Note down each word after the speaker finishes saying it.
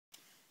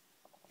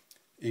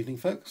Evening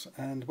folks,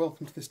 and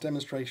welcome to this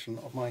demonstration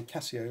of my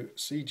Casio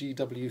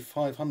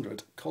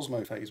CGW-500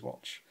 Cosmo Phase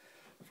watch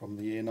from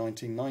the year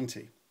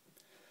 1990.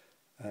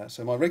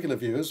 So my regular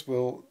viewers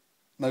will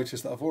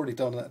notice that I've already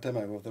done a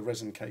demo of the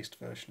resin-cased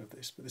version of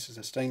this, but this is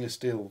a stainless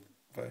steel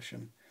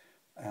version,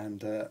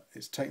 and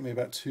it's taken me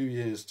about 2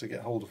 years to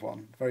get hold of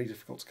one. Very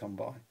difficult to come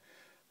by,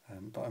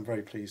 but I'm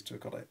very pleased to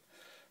have got it.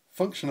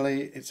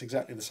 Functionally, it's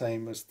exactly the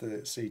same as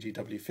the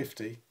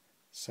CGW-50.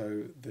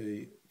 So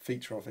the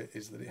feature of it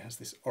is that it has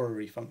this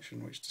orrery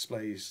function which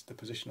displays the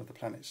position of the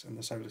planets in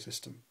the solar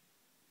system.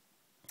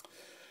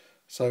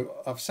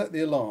 So I've set the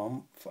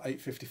alarm for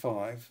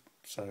 8:55,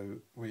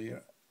 so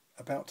we're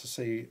about to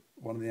see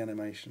one of the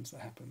animations that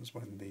happens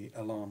when the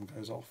alarm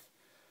goes off.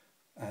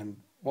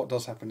 And what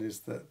does happen is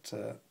that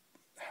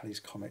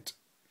Halleys Comet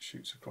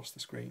shoots across the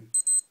screen.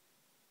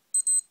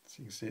 So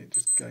you can see it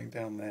just going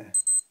down there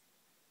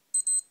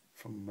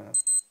from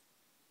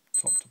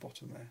top to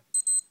bottom there.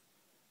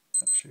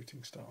 That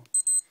shooting star.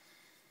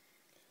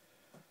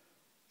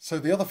 So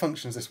the other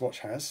functions this watch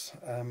has,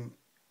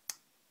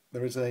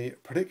 there is a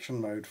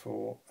prediction mode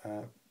for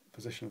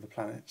position of the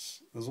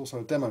planets. There's also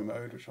a demo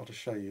mode which I'll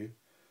just show you.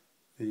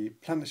 The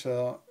planets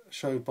are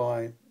showed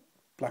by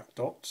black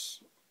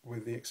dots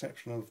with the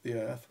exception of the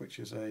Earth, which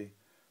is a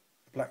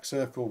black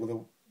circle with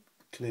a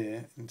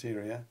clear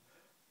interior,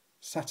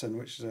 Saturn,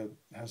 which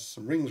has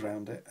some rings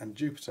around it, and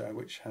Jupiter,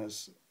 which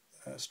has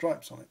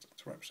stripes on it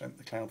to represent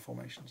the cloud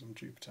formations on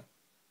Jupiter.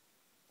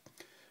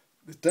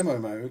 This demo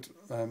mode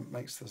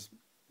makes the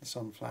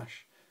sun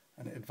flash,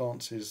 and it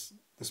advances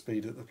the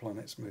speed that the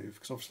planets move,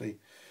 because obviously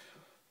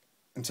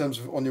in terms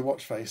of on your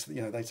watch face, you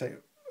know, they take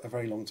a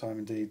very long time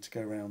indeed to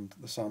go around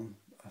the sun.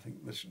 I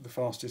think the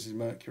fastest is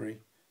Mercury,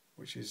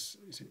 which is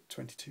it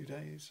 22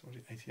 days or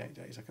 88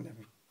 days? I can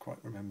never quite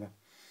remember.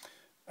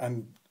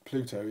 And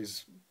Pluto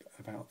is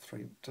about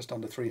just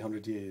under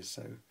 300 years,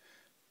 so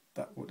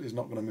that is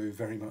not going to move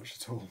very much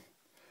at all.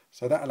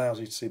 So that allows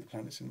you to see the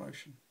planets in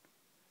motion.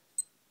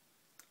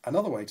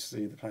 Another way to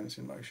see the planets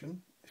in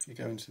motion, if you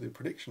go into the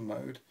prediction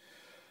mode,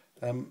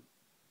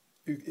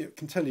 it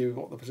can tell you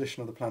what the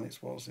position of the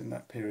planets was in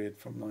that period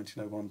from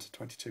 1901 to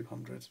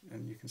 2200,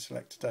 and you can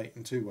select a date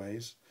in two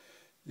ways.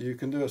 You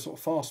can do a sort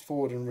of fast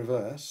forward and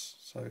reverse,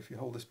 so if you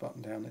hold this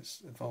button down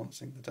it's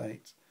advancing the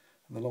date,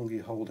 and the longer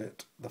you hold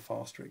it the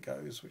faster it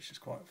goes, which is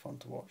quite fun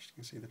to watch. You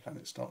can see the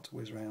planets start to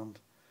whiz around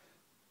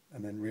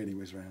and then really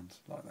whiz around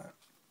like that.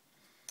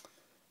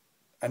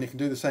 And you can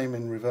do the same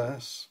in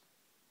reverse.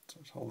 So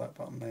just hold that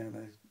button there and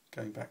they're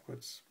going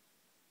backwards.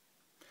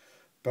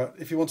 But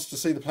if you wanted to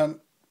see the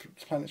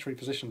planetary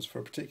positions for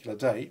a particular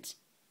date,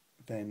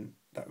 then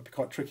that would be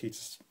quite tricky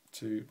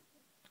to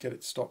get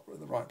it to stop at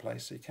the right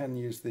place. So you can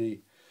use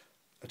the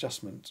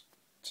adjustment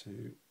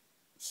to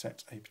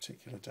set a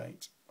particular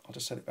date. I'll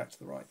just set it back to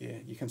the right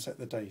year. You can set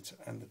the date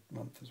and the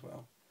month as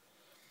well.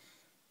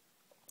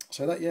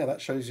 So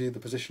that shows you the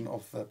position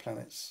of the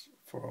planets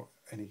for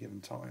any given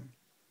time.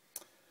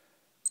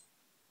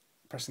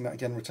 Pressing that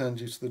again returns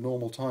you to the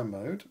normal time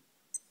mode,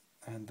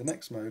 and the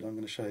next mode I'm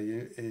going to show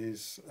you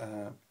is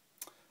a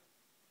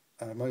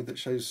mode that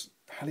shows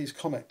Halleys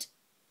Comet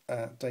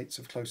dates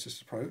of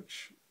closest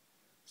approach.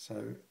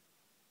 So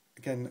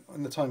again,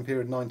 in the time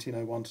period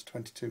 1901 to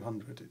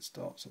 2200, it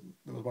starts.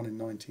 There was one in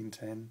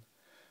 1910,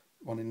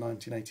 one in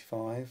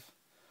 1985,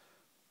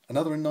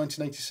 another in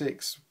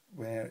 1986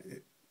 where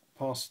it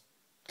passed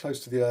close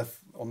to the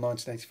Earth on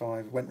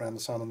 1985, went round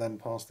the Sun and then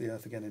passed the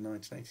Earth again in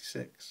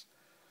 1986.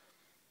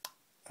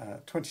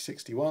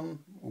 2061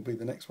 will be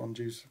the next one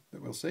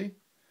that we'll see,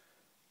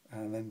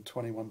 and then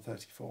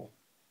 2134.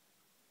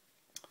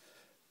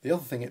 The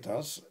other thing it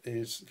does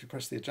is, if you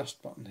press the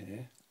adjust button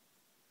here,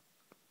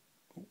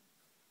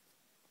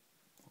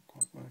 not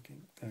quite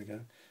working, there we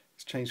go,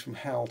 it's changed from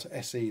HAL to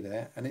SE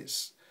there, and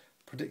it's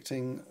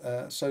predicting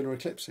solar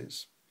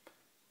eclipses.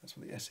 That's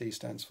what the SE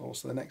stands for.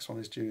 So the next one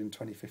is due in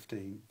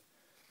 2015,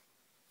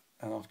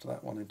 and after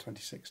that one in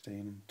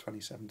 2016,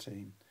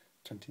 2017,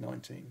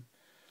 2019.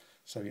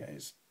 So yeah,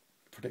 it's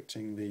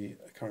predicting the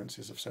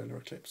occurrences of solar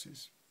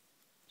eclipses.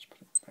 Let's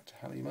put it back to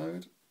Halley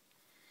mode.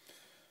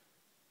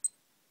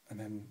 And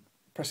then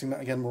pressing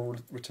that again will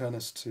return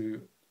us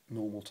to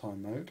normal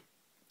time mode.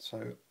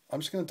 So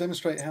I'm just going to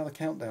demonstrate how the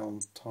countdown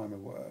timer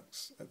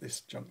works at this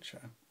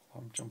juncture.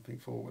 I'm jumping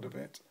forward a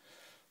bit.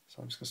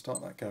 So I'm just going to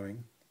start that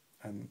going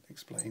and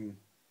explain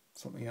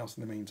something else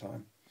in the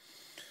meantime.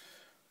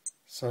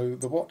 So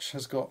the watch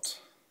has got,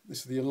 this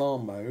is the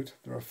alarm mode.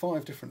 There are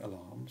 5 different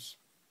alarms.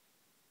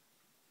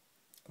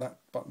 That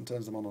button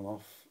turns them on and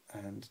off,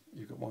 and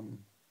you've got 1,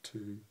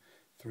 2,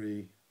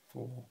 3,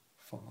 4,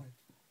 5.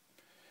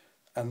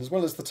 And as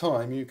well as the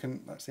time,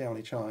 that's the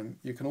hourly chime,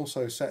 you can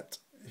also set,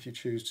 if you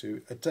choose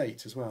to, a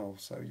date as well.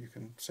 So you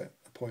can set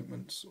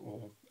appointments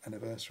or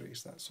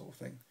anniversaries, that sort of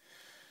thing.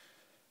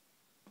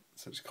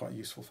 So it's quite a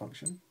useful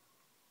function.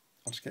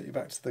 I'll just get you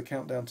back to the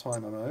countdown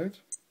timer mode.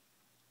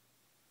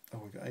 Oh,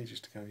 we've got ages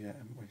to go yet,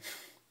 haven't we?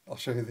 I'll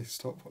show you the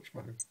stopwatch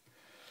mode.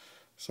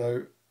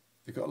 So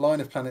you've got a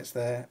line of planets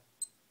there,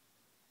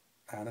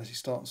 and as you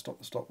start and stop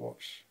the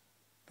stopwatch,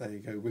 there you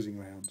go, whizzing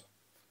round.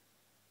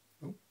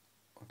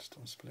 I just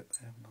done a split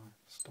there, and I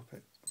stop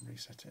it and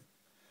reset it.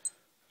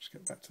 Just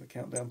get back to the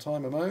countdown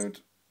timer mode,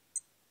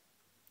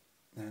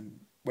 and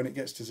when it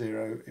gets to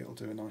 0, it'll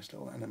do a nice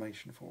little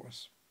animation for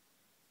us.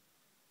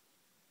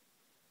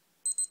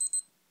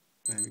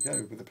 There we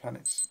go, with the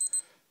planets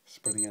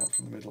spreading out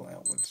from the middle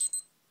outwards.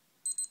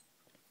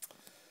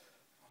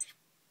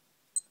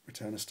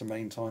 Return us to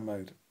main time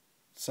mode.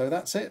 So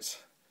that's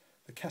it.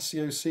 The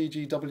Casio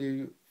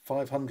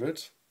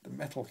CGW-500, the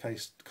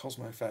metal-cased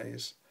Cosmo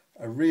Phase,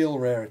 a real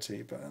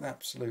rarity, but an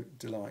absolute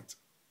delight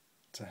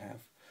to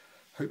have.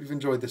 Hope you've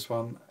enjoyed this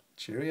one.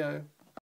 Cheerio.